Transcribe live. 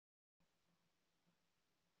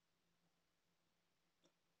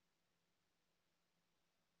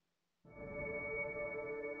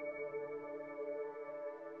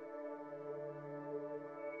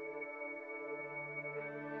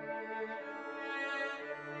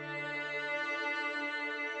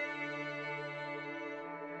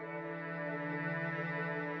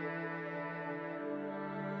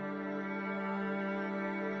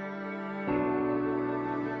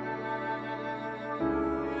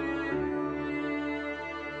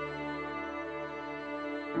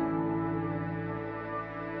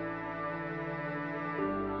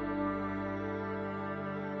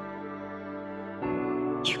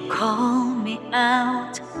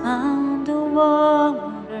out on the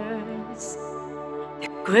waters, the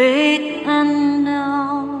great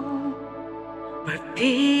unknown,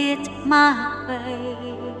 repeat my way,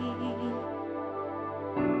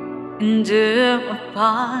 and there I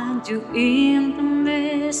find you in the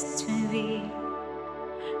mystery,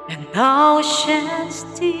 and oceans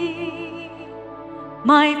deep,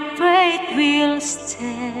 my faith will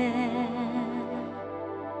stand.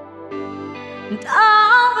 And I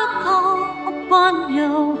will call upon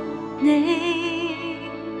your name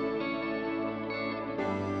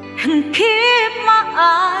and keep my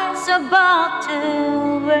eyes above the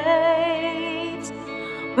waves.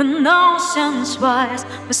 When oceans rise,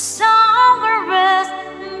 my soul will rest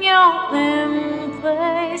in your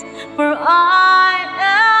embrace. For I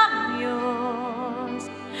am yours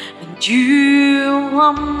and you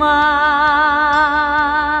are mine.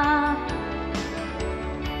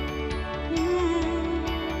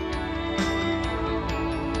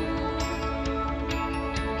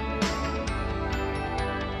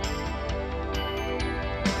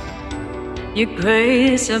 Your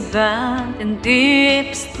grace abound in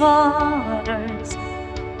deepest waters.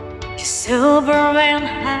 Your sovereign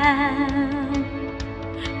hand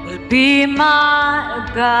will be my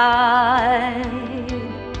guide.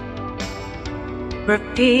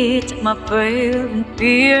 Repeat my prayer and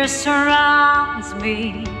fear surrounds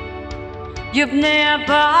me. You've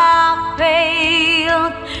never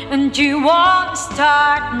failed and you won't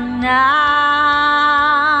start now.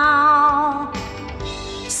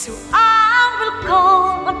 So I will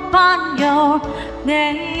call upon your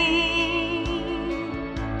name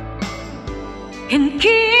and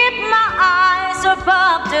keep my eyes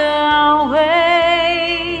above the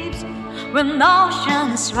waves. When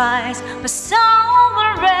oceans rise, my soul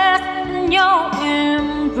will rest in your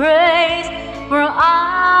embrace. For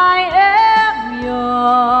I am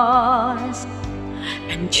yours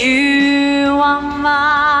and you are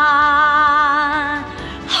mine.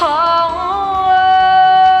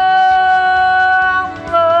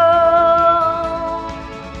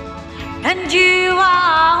 And you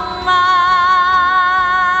are mine.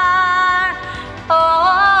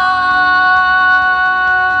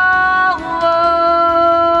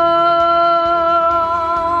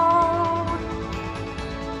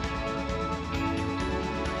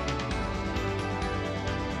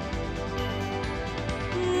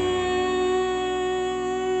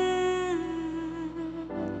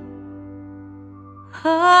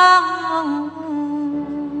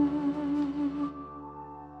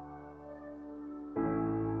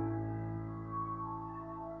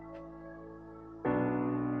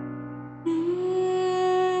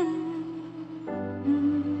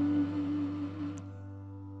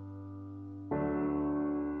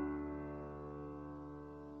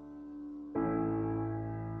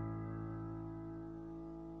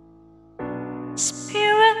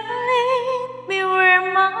 Spirit, lead me where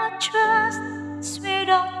my trust is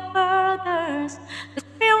without borders. Let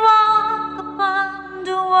me walk upon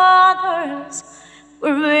the waters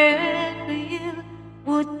wherever you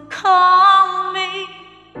would call me.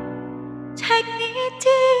 Take me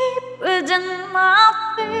deeper than my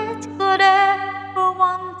feet could ever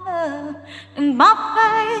wander, and my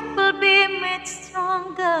faith will be made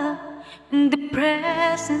stronger in the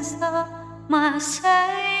presence of my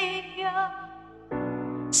Savior.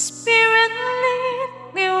 Spirit, lead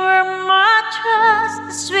me where my trust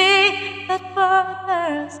is without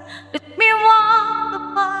borders. Let me walk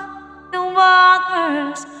upon the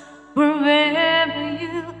waters wherever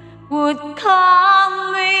you would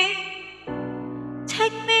call me.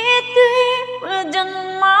 Take me deeper than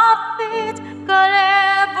my feet could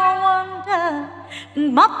ever wander,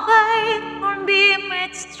 and my faith will be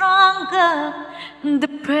made stronger in the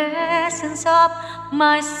presence of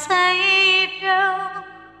my Savior.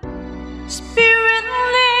 Spirit,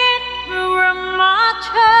 lead me where my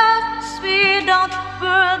trust is without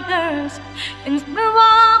borders, and let me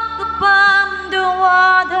walk upon the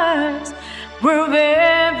waters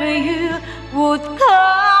wherever you would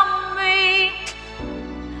call me.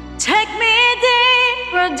 Take me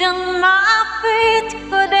deeper than my feet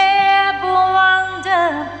could ever wander,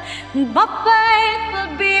 and my faith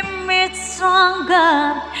will be made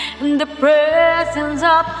stronger in the presence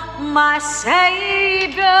of my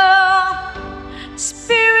Savior.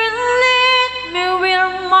 Spirit, lead me where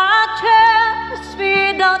my trust is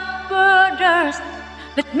without borders.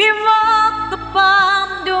 Let me walk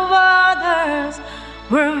upon the waters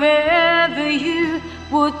wherever you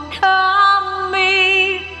would call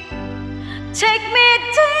me. Take me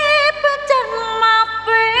deeper than my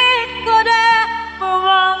feet could ever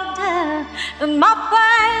wander, and my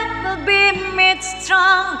faith will be made strong.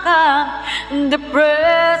 stronger in the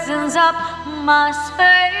presence of my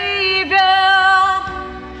Savior.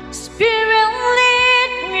 Spirit,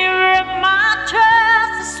 lead me where my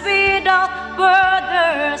trust is without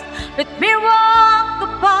borders. Let me walk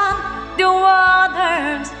upon the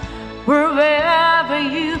waters wherever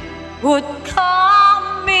you would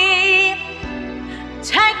call me.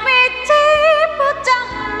 Take me deeper than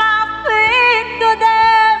my feet could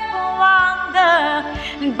ever wander,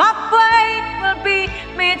 and my faith will be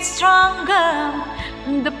made stronger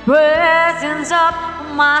in the presence of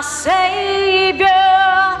my Savior.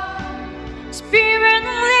 Spirit,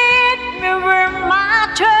 lead me where my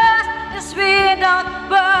trust is without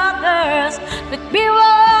borders. Let me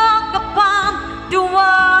walk upon the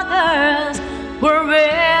waters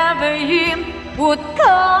wherever you would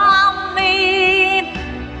call me.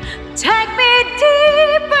 Take me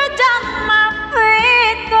deeper than my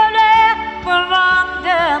feet could ever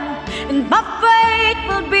wander, and my faith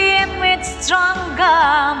will be made stronger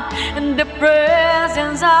in the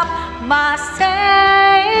presence of my Savior.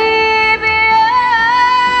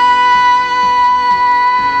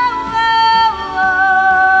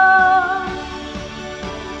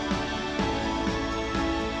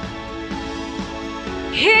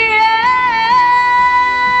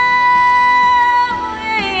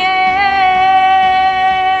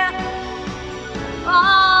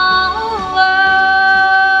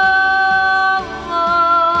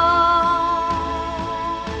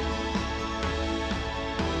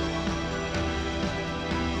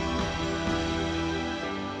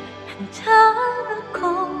 And I will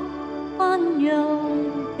call on your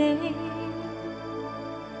name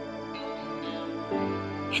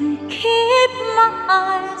and keep my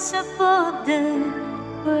eyes above the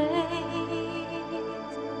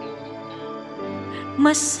waves.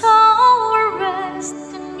 My soul will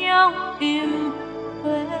rest in your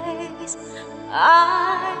embrace. I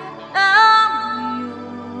am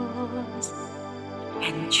yours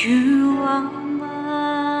and you are